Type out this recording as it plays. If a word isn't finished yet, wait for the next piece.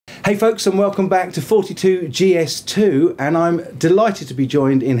Hey folks, and welcome back to 42 GS2, and I'm delighted to be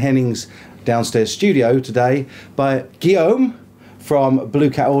joined in Henning's downstairs studio today by Guillaume from Blue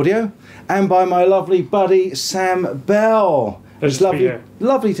Cat Audio and by my lovely buddy Sam Bell. It's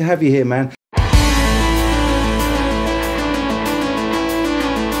lovely to have you here, man.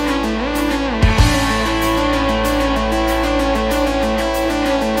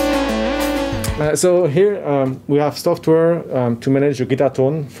 So here we have software to manage your guitar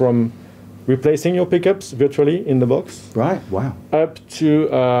tone, from replacing your pickups virtually in the box, right? Wow. Up to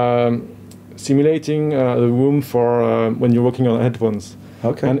simulating the room for when you're working on headphones.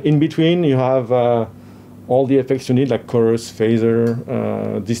 Okay. And in between you have all the effects you need, like chorus,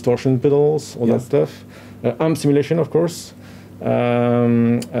 phaser, distortion pedals, all that stuff. Amp simulation, of course. We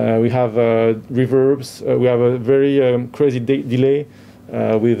have reverbs. We have a very crazy delay.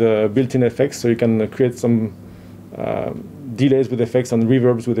 With built-in effects, so you can create some delays with effects and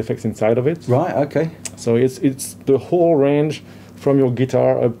reverbs with effects inside of it. Right. Okay. So it's the whole range from your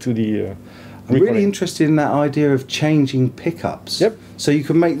guitar up to the. I'm really interested in that idea of changing pickups. Yep. So you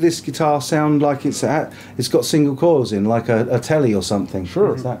can make this guitar sound like it's got single coils in, like a telly or something.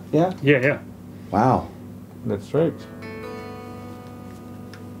 Sure. Is that, yeah. Yeah. Yeah. Wow. That's right.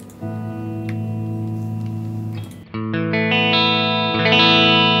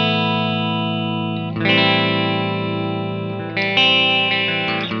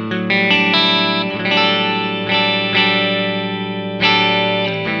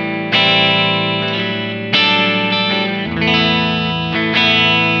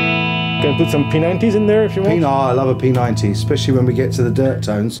 You can put some P90s in there if you want. I love a P90, especially when we get to the dirt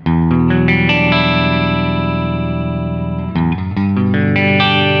tones.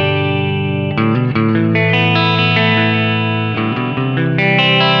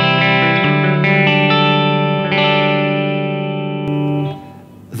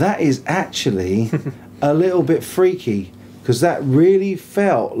 That is actually a little bit freaky, because that really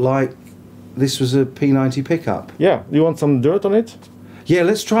felt like this was a P90 pickup. Yeah, you want some dirt on it? Yeah,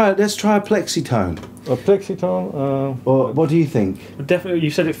 let's try a plexitone. A plexitone? Or what do you think? Definitely, you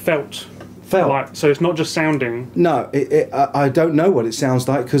said it felt. Felt. Like, so it's not just sounding. No, I don't know what it sounds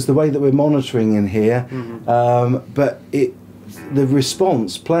like, because the way that we're monitoring in here, but the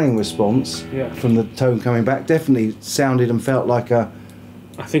response, playing response from the tone coming back, definitely sounded and felt like a.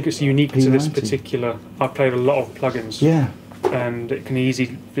 I think it's unique P90. to this particular. I've played a lot of plugins. Yeah. And it can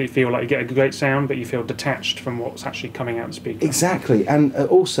easily feel like you get a great sound, but you feel detached from what's actually coming out the speaker. Exactly, and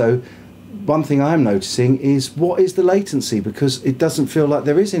also, one thing I'm noticing is what is the latency, because it doesn't feel like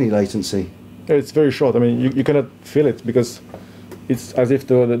there is any latency. It's very short. I mean, you cannot feel it because it's as if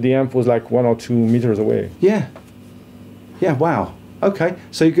the amp was like 1 or 2 meters away. Yeah. Yeah. Wow. Okay.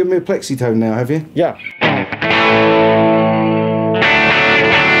 So you give me a plexitone now, have you? Yeah.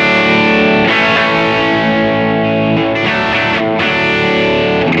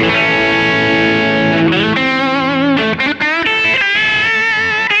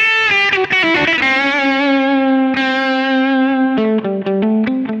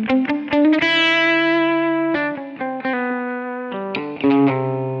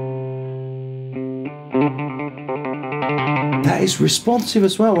 That is responsive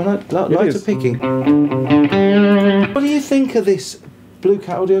as well. When I like to picking. What do you think of this Blue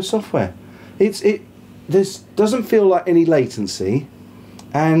Cat Audio software? This doesn't feel like any latency,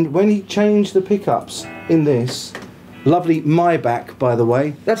 and when you change the pickups in this, lovely Maybach, by the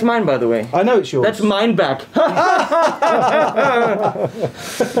way. That's mine, by the way. I know it's yours. That's mine back.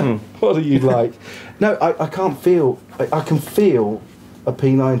 What do you like? No, I can't feel. I can feel a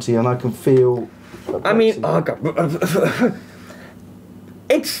P90, and I can feel. I mean, oh God.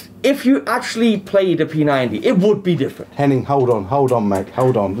 It's, if you actually played a P90, it would be different. Henning, hold on, mate,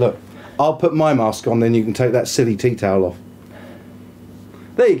 hold on. Look, I'll put my mask on, then you can take that silly tea towel off.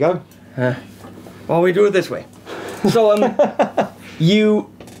 There you go. Well, we do it this way. So,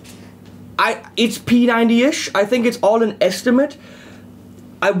 it's P90-ish. I think it's all an estimate.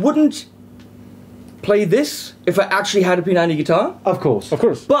 I wouldn't play this if I actually had a P90 guitar. Of course.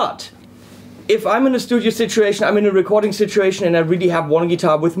 But if I'm in a studio situation, I'm in a recording situation, and I really have one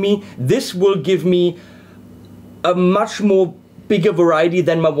guitar with me, this will give me a much more bigger variety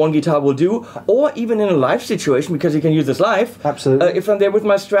than my one guitar will do. Or even in a live situation, because you can use this live. Absolutely. If I'm there with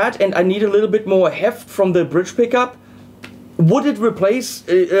my Strat and I need a little bit more heft from the bridge pickup, would it replace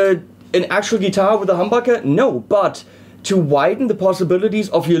an actual guitar with a humbucker? No, but to widen the possibilities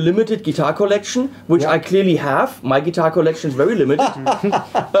of your limited guitar collection, which I clearly have. My guitar collection is very limited.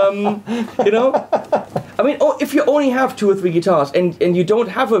 You know, I mean, if you only have 2 or 3 guitars and you don't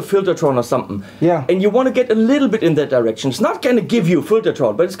have a Filtertron or something, and you want to get a little bit in that direction, it's not going to give you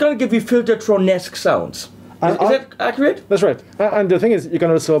Filtertron, but it's going to give you Filtertron-esque sounds. Is that accurate? That's right. And the thing is, you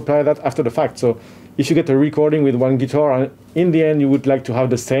can also apply that after the fact. So if you get a recording with one guitar, and in the end you would like to have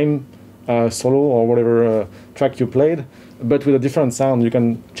the same solo or whatever track you played, but with a different sound, you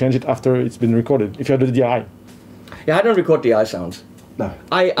can change it after it's been recorded, if you have the DI. Yeah, I don't record DI sounds. No.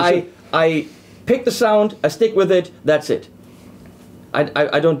 I pick the sound, I stick with it, that's it.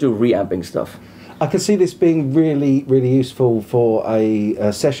 I don't do reamping stuff. I can see this being really, really useful for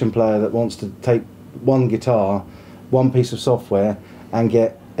a session player that wants to take one guitar, one piece of software, and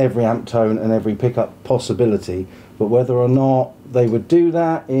get every amp tone and every pickup possibility. But whether or not they would do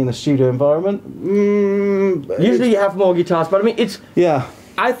that in a studio environment, usually you have more guitars. But I mean, it's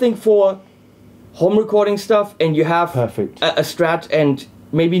I think for home recording stuff, and you have a Strat and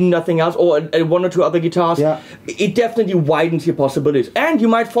maybe nothing else, or 1 or 2 other guitars, it definitely widens your possibilities. And you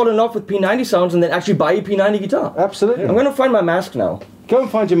might fall in love with P90 sounds and then actually buy a P90 guitar. Absolutely. I'm going to find my mask now. Go and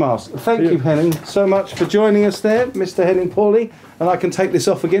find your mask. Thank you, Henning, so much for joining us there, Mr. Henning Pauly. And I can take this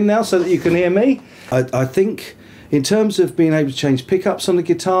off again now so that you can hear me. I think in terms of being able to change pickups on the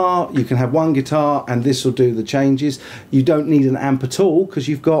guitar, you can have one guitar and this will do the changes. You don't need an amp at all because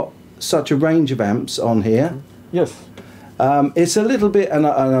you've got such a range of amps on here. Yes. It's a little bit, and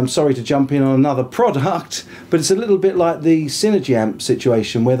I'm sorry to jump in on another product, but it's a little bit like the Synergy amp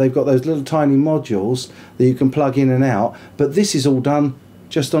situation where they've got those little tiny modules that you can plug in and out, but this is all done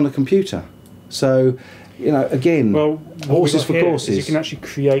just on a computer. So, you know, again, horses for courses. You can actually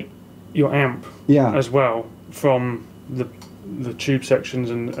create your amp as well from the tube sections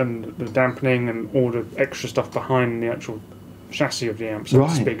and the dampening and all the extra stuff behind the actual chassis of the amp, so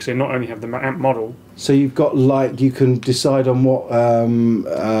to speak. So you not only have the amp model. So you've got, like, you can decide on what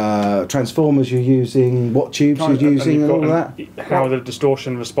transformers you're using, what tubes you're using, and all that. How the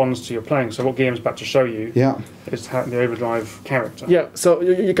distortion responds to your playing. So what Guillaume's about to show you is how the overdrive character. Yeah, so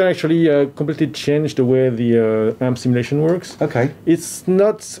you can actually completely change the way the amp simulation works. Okay. It's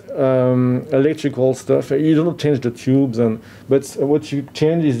not electrical stuff. You don't change the tubes, but what you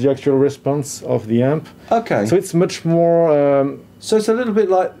change is the actual response of the amp. Okay. So it's much more... so it's a little bit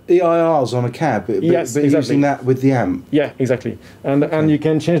like EIRs on a cab, but exactly. Using that with the amp. Yeah, exactly. And you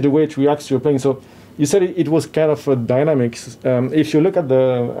can change the way it reacts to your playing. So you said it was kind of a dynamics. If you look at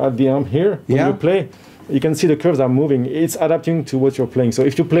the amp here, when you play, you can see the curves are moving. It's adapting to what you're playing. So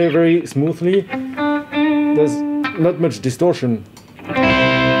if you play very smoothly, there's not much distortion.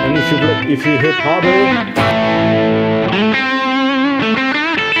 And if you hit harder...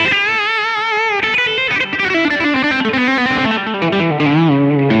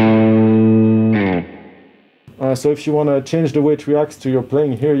 so if you want to change the way it reacts to your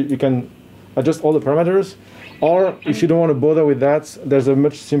playing here, you can adjust all the parameters. Or if you don't want to bother with that, there's a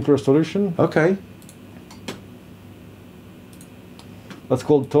much simpler solution. Okay. That's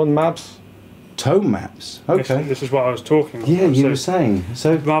called tone maps. Tone maps. Okay. This is what I was talking about. Yeah, you were saying.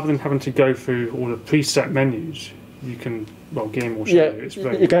 So rather than having to go through all the preset menus, you can, well, Guillaume will show you. It's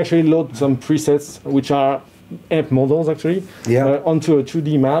you can actually load some presets, which are amp models actually, onto a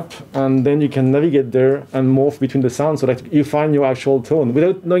 2D map, and then you can navigate there and morph between the sounds so that you find your actual tone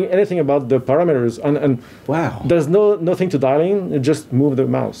without knowing anything about the parameters. And wow, there's nothing to dial in. You just move the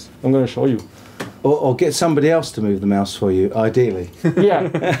mouse. I'm going to show you. Or get somebody else to move the mouse for you, ideally. Yeah.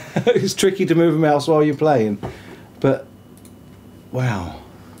 It's tricky to move a mouse while you're playing, but wow.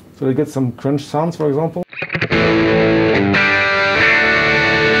 So you get some crunch sounds, for example.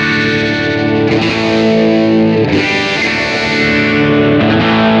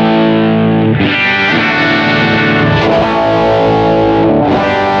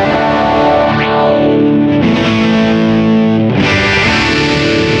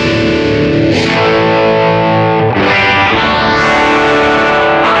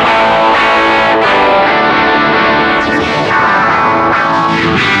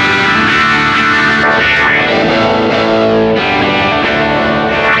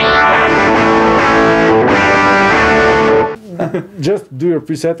 Just do your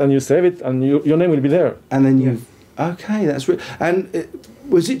preset and you save it, and your name will be there. And then you, okay, that's and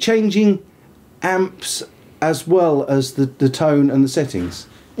was it changing amps as well as the tone and the settings?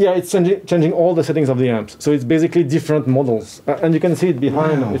 Yeah, it's changing all the settings of the amps. So it's basically different models, and you can see it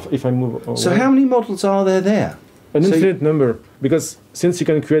behind if I move. So how many models are there? An infinite number, because since you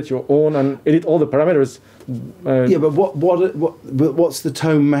can create your own and edit all the parameters. Yeah, but what's the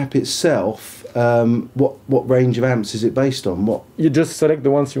tone map itself? What range of amps is it based on? What you just select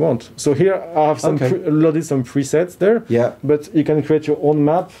the ones you want. So here I have loaded some presets there. Yeah. But you can create your own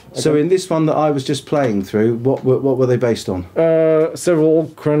map. So in this one that I was just playing through, what were they based on? Several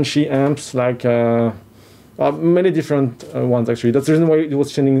crunchy amps, like many different ones actually. That's the reason why it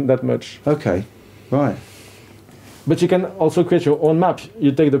was changing that much. Okay, right. But you can also create your own map.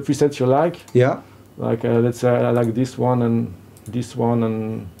 You take the presets you like. Yeah. Like let's say I like this one and this one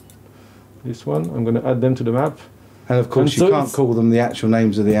and this one. I'm going to add them to the map. And of course you can't call them the actual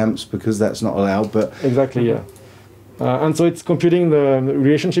names of the amps because that's not allowed. But exactly, yeah. And so it's computing the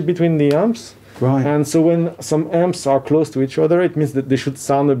relationship between the amps. Right. And so when some amps are close to each other, it means that they should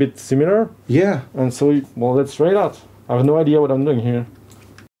sound a bit similar. Yeah. And so, well, let's try it out. I have no idea what I'm doing here.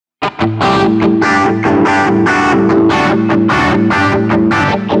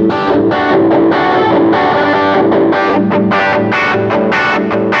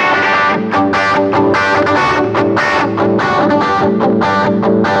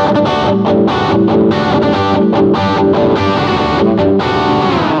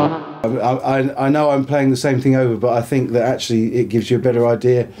 I know I'm playing the same thing over, but I think that actually it gives you a better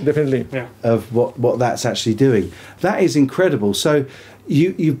idea. Definitely, yeah. Of what that's actually doing. That is incredible. So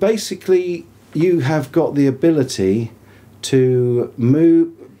you basically have got the ability to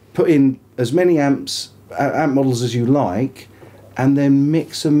put in as many amp models as you like, and then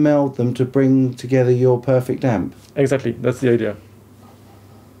mix and meld them to bring together your perfect amp. Exactly, that's the idea.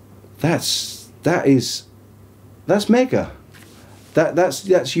 That's mega.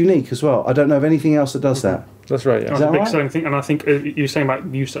 That's unique as well. I don't know of anything else that does that. That's right. Yeah. That's a big selling thing, and I think you're saying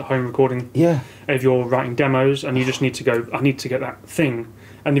about use at home recording. Yeah. If you're writing demos and you just need to go, I need to get that thing.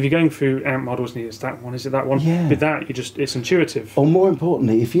 And if you're going through amp models, is that one? Is it that one? Yeah. With that, it's intuitive. Or more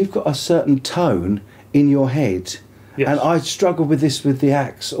importantly, if you've got a certain tone in your head, yes. And I struggle with this with the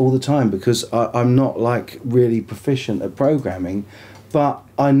Axe all the time because I'm not like really proficient at programming, but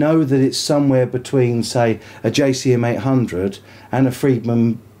I know that it's somewhere between, say, a JCM 800 and a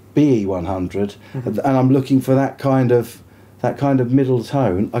Friedman BE 100, and I'm looking for that kind of middle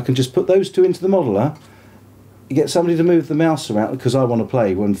tone. I can just put those two into the modeler, get somebody to move the mouse around because I want to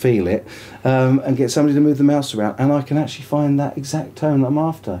play and feel it, and get somebody to move the mouse around, and I can actually find that exact tone that I'm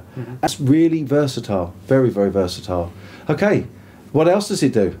after. That's really versatile, very, very versatile. Okay. What else does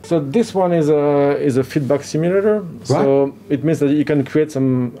it do? So this one is a feedback simulator. Right. So it means that you can create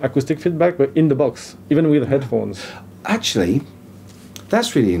some acoustic feedback, but in the box, even with headphones. Actually,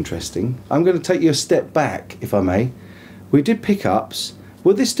 that's really interesting. I'm going to take you a step back, if I may. We did pickups.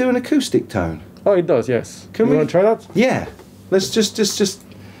 Will this do an acoustic tone? Oh, it does. Yes. Can we want to try that? Yeah. Let's just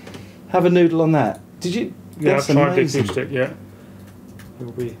have a noodle on that. Did you? Yeah, I've tried the acoustic. Yeah. It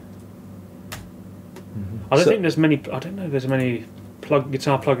will be. I don't think there's many. I don't know. There's many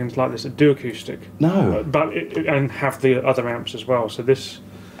guitar plugins like this that do acoustic. No. And have the other amps as well. So this.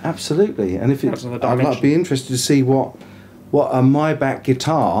 Absolutely, and if I'd be interested to see what a Maybach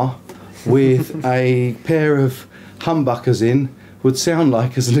guitar with a pair of humbuckers in would sound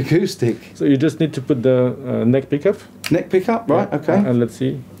like as an acoustic. So you just need to put the neck pickup. Neck pickup, right? Yeah. Okay. And let's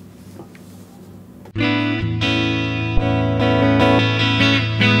see.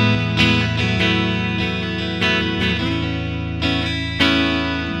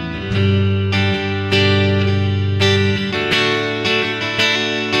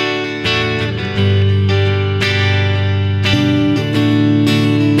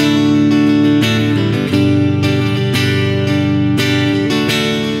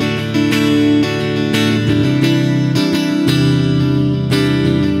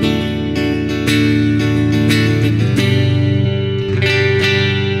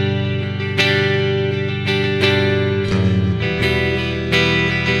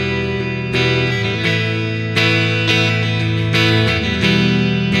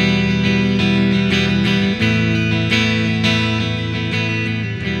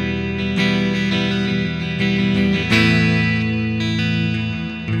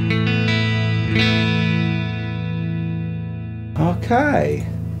 Okay,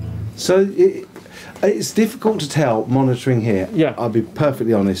 so it's difficult to tell monitoring here. Yeah, I'll be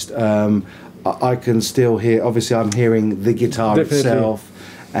perfectly honest. I can still hear. Obviously, I'm hearing the guitar itself,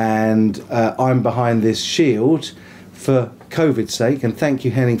 and I'm behind this shield for COVID's sake. And thank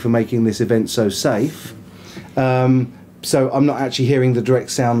you, Henning, for making this event so safe. So I'm not actually hearing the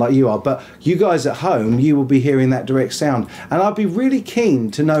direct sound like you are, but you guys at home, you will be hearing that direct sound. And I'd be really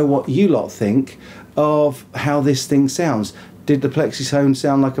keen to know what you lot think of how this thing sounds. Did the Plexi Tone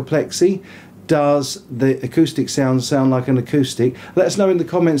sound like a Plexi? does the acoustic sound like an acoustic? Let us know in the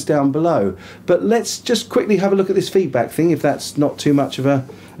comments down below. But let's just quickly have a look at this feedback thing, if that's not too much of a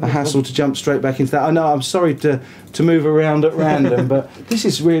hassle to jump straight back into that. I know I'm sorry to move around at random, but this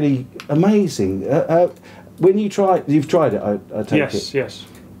is really amazing. When you've tried it, I take it. Yes.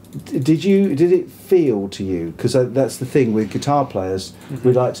 Did it feel to you? Because that's the thing with guitar players.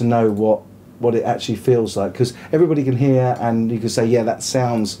 We'd like to know what it actually feels like, because everybody can hear and you can say, yeah, that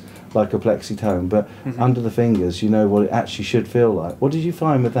sounds like a plexitone, but under the fingers, you know what it actually should feel like. What did you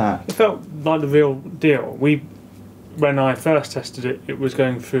find with that? It felt like the real deal. When I first tested it, it was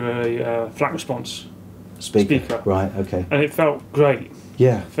going through a flat response speaker. Right, okay. And it felt great.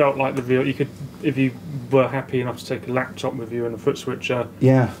 Yeah. It felt like the real. You could, if you were happy enough to take a laptop with you and a foot switcher.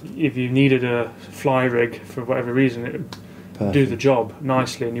 Yeah. If you needed a fly rig for whatever reason, it would do the job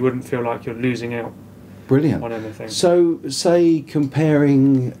nicely, and you wouldn't feel like you're losing out. Brilliant. On anything. So, say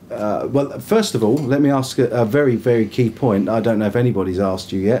comparing. Well, first of all, let me ask a very, very key point. I don't know if anybody's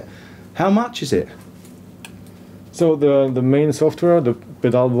asked you yet. How much is it? So the main software, the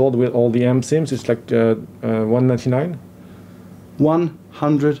pedal board with all the amp sims, is like $199.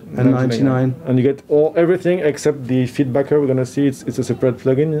 $199. And you get everything except the feedbacker. We're gonna see it's a separate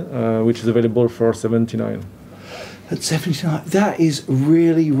plugin, which is available for $79. At 79, that is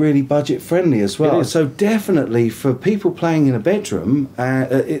really, really budget friendly as well. So definitely for people playing in a bedroom,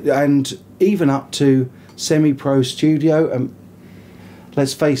 and even up to semi-pro studio. And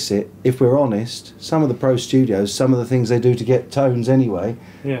let's face it, if we're honest, some of the pro studios, some of the things they do to get tones anyway.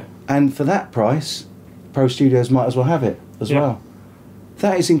 Yeah. And for that price, pro studios might as well have it as well.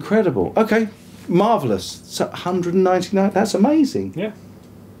 That is incredible. Okay, marvelous. So 199. That's amazing. Yeah.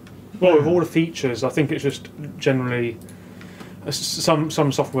 Well, with all the features, I think it's just generally some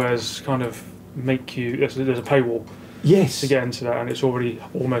softwares kind of make you. There's a paywall. Yes. To get into that, and it's already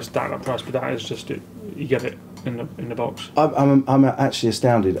almost that price, but that is just it. You get it in the box. I'm actually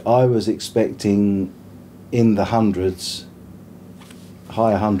astounded. I was expecting in the hundreds,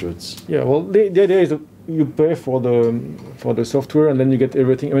 higher hundreds. Yeah. Well, the idea is that you pay for the software, and then you get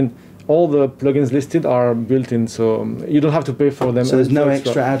everything. I mean, all the plugins listed are built in, so you don't have to pay for them. So there's no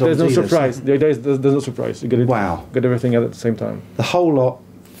extra add-ons. There's no surprise. The idea is there's no surprise. You get it. Wow. Get everything at the same time. The whole lot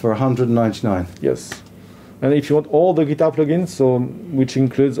for 199. Yes. And if you want all the guitar plugins, so which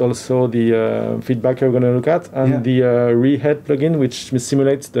includes also the feedbacker we're going to look at, and the re-head plugin, which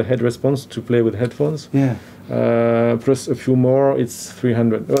simulates the head response to play with headphones. Yeah. Plus a few more, it's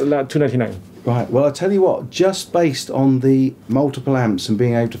 $299. Right, well, I'll tell you what, just based on the multiple amps and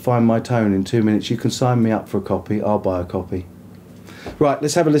being able to find my tone in 2 minutes, you can sign me up for a copy. I'll buy a copy. Right,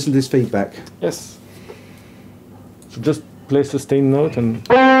 let's have a listen to this feedback. Yes. So just play sustain note and...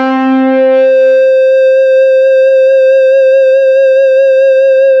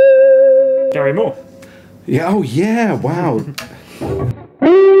 Gary Moore. Yeah, oh yeah, wow.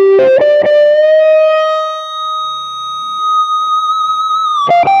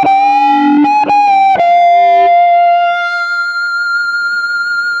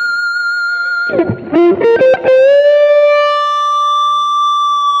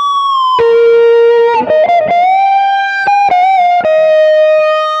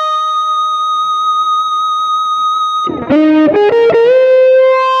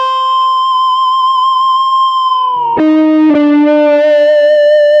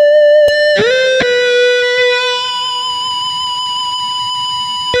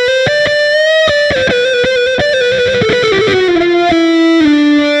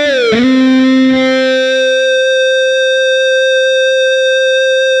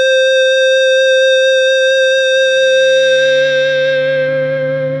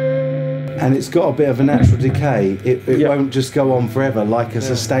 And it's got a bit of a natural decay. It won't just go on forever like a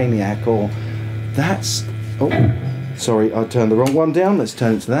Sustainiac or... That's... Oh, sorry, I turned the wrong one down. Let's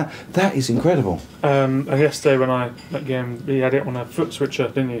turn it to that. That is incredible. And yesterday when you had it on a foot switcher,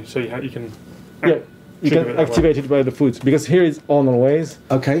 didn't you? So you can... You can activate it by the foot, because here it's on always.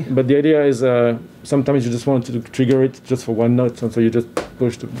 Okay. But the idea is sometimes you just want to trigger it just for one note, and so you just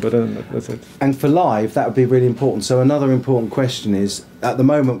push the button and that's it. And for live, that would be really important. So another important question is, at the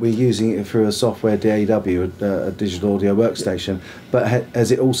moment we're using it through a software DAW, a digital audio workstation, but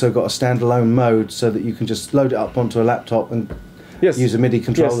has it also got a standalone mode so that you can just load it up onto a laptop and use a MIDI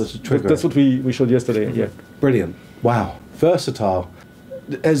controller to trigger That's what we showed yesterday, yeah. Brilliant. Wow. Versatile.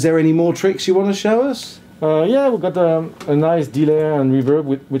 Is there any more tricks you want to show us? Yeah, we've got a nice delay and reverb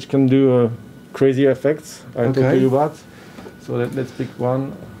which can do crazy effects. I'll talk to you about. So let's pick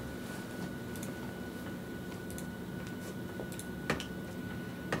one.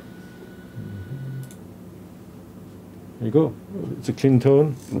 There you go. It's a clean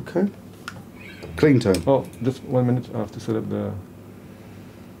tone. Okay. Clean tone. Oh, just 1 minute. I have to set up the.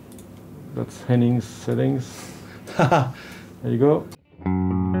 That's Henning's settings. There you go.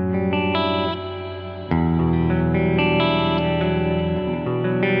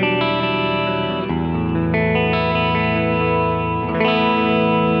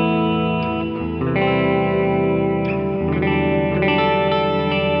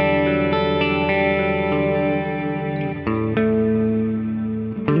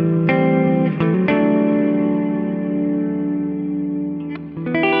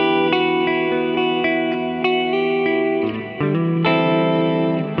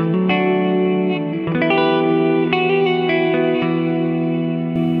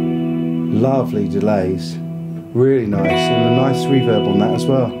 Lovely delays, really nice, and a nice reverb on that as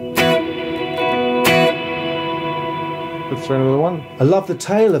well. Let's try another one. I love the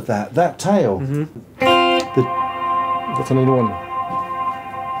tail of that tail. That's another one.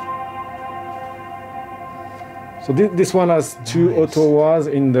 So this one has two auto wahs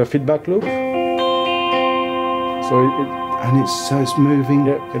in the feedback loop. So it's moving.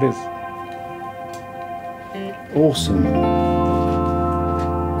 Yeah, it is. Awesome.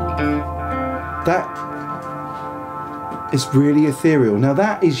 That is really ethereal. Now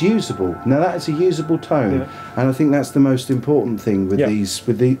that is usable. Now that is a usable tone, and I think that's the most important thing with these.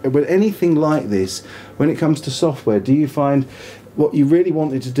 With anything like this, when it comes to software, do you find what you really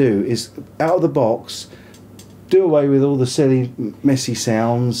wanted to do is out of the box, do away with all the silly, messy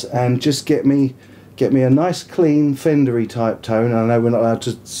sounds, and just get me a nice, clean, Fendery type tone. I know we're not allowed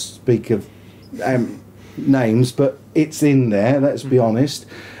to speak of names, but it's in there. Let's be honest.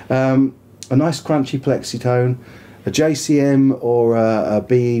 A nice crunchy plexi tone, a JCM or a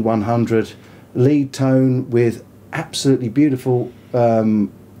BE100 lead tone with absolutely beautiful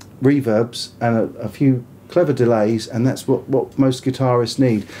reverbs and a few clever delays, and that's what most guitarists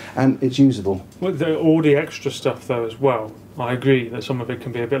need, and it's usable. With all the extra stuff though as well, I agree that some of it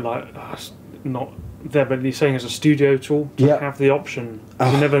can be a bit like not there, but he's saying as a studio tool to have the option.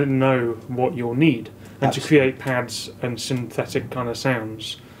 You never know what you'll need, and absolutely. To create pads and synthetic kind of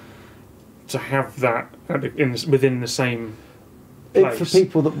sounds. To have that within the same place. For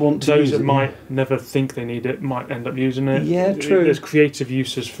people that want to those use that it, might never think they need it might end up using it. Yeah, true. There's creative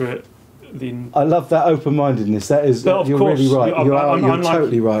uses for it. I love that open-mindedness. That is, you're really right. You're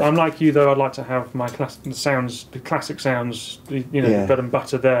totally right. I'm like you though. I'd like to have my classic sounds, the bread and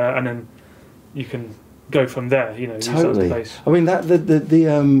butter there, and then you can go from there. Totally. Use that place. I mean that the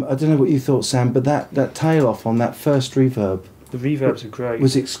I don't know what you thought, Sam, but that tail off on that first reverb. The reverbs are great.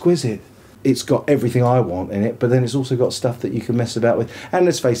 Was exquisite. It's got everything I want in it, but then it's also got stuff that you can mess about with. And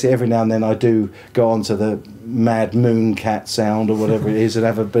let's face it, every now and then I do go on to the mad moon cat sound or whatever it is and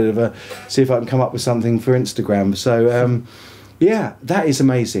have a bit of see if I can come up with something for Instagram. So yeah, that is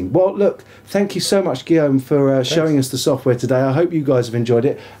amazing. Well, look, thank you so much, Guillaume, for showing us the software today. I hope you guys have enjoyed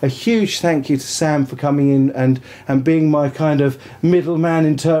it. A huge thank you to Sam for coming in and being my kind of middleman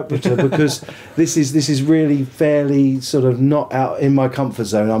interpreter, because this is really fairly sort of not out in my comfort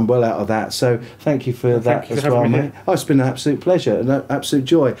zone. I'm well out of that. So thank you for that as well, mate. Oh, it's been an absolute pleasure, an absolute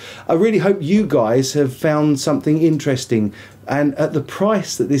joy. I really hope you guys have found something interesting. And at the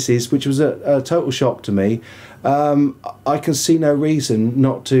price that this is, which was a total shock to me, I can see no reason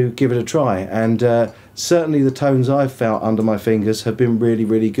not to give it a try, and certainly the tones I've felt under my fingers have been really,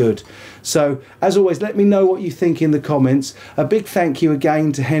 really good. So as always, let me know what you think in the comments. A big thank you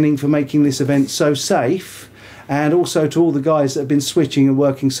again to Henning for making this event so safe, and also to all the guys that have been switching and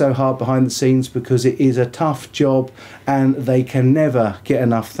working so hard behind the scenes, because it is a tough job and they can never get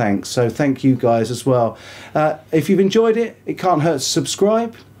enough thanks. So thank you guys as well. If you've enjoyed it, it can't hurt to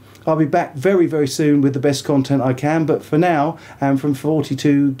subscribe. I'll be back very, very soon with the best content I can, but for now, and from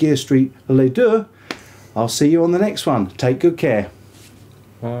 42 Gear Street, Les Deux, I'll see you on the next one. Take good care.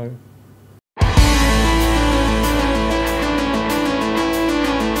 Bye.